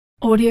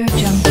Audio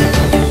Jungle.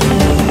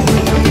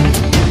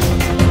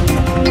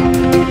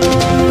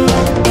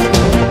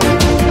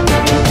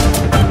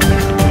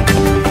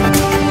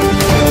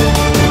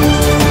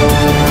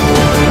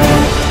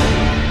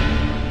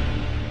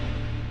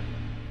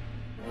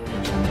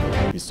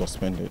 Is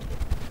suspended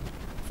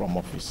from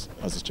office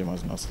as the chairman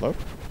of NASSLAF.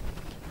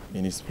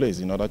 In his place,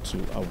 in order to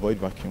avoid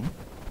vacuum,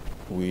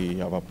 we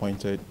have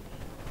appointed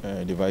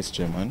the vice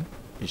chairman,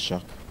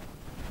 Ishak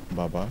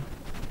Baba,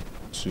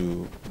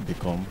 to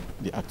become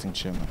the acting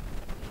chairman.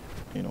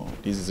 You know,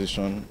 this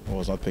decision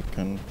was not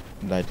taken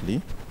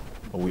lightly,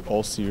 but with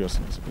all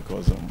seriousness,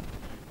 because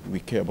we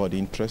care about the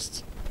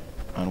interests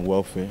and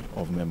welfare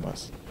of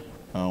members.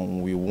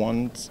 And we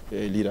want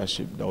a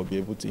leadership that will be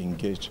able to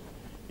engage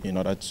in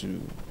order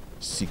to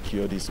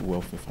secure this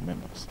welfare for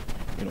members.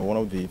 You know, one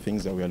of the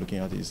things that we are looking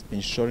at is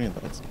ensuring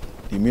that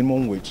the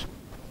minimum wage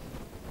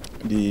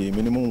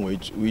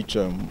which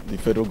the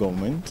federal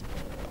government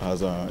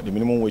has, the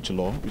minimum wage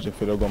law, which the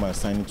federal government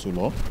has signed into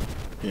law,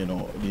 you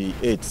know, the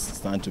aides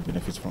stand to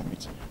benefit from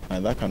it.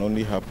 And that can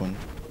only happen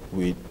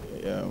with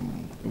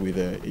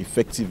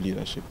effective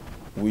leadership,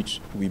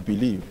 which we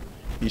believe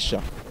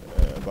Ishak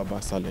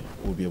Baba Saleh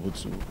will be able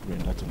to bring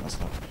that to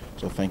NASSLAF.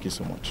 So thank you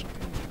so much.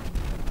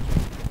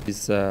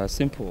 It's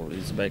simple.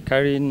 It's by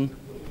carrying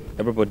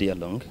everybody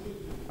along.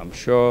 I'm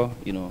sure,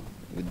 you know,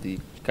 with the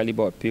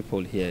caliber of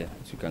people here,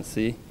 as you can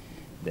see,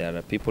 there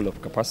are people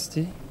of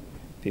capacity,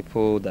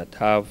 people that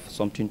have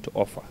something to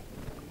offer,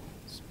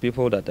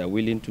 people that are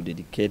willing to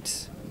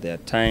dedicate their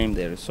time,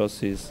 their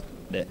resources,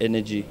 their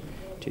energy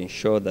to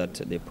ensure that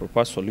the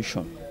proper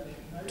solution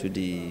to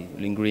the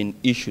lingering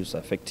issues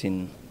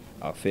affecting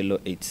our fellow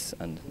aides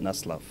and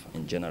NASSLAF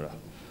in general.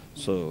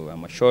 So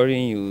I'm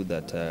assuring you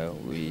that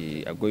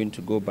we are going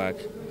to go back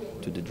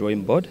to the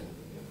drawing board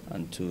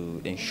and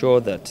to ensure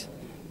that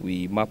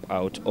we map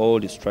out all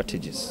the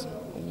strategies,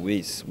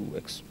 ways we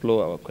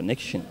explore our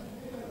connection,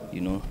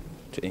 you know,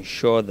 to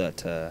ensure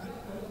that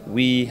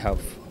we have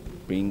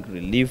bring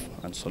relief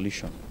and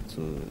solution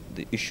to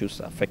the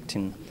issues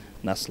affecting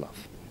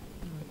NASSLAF.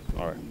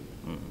 All right.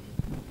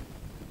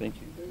 Thank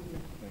you.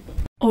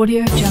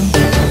 Audio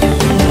Jungle.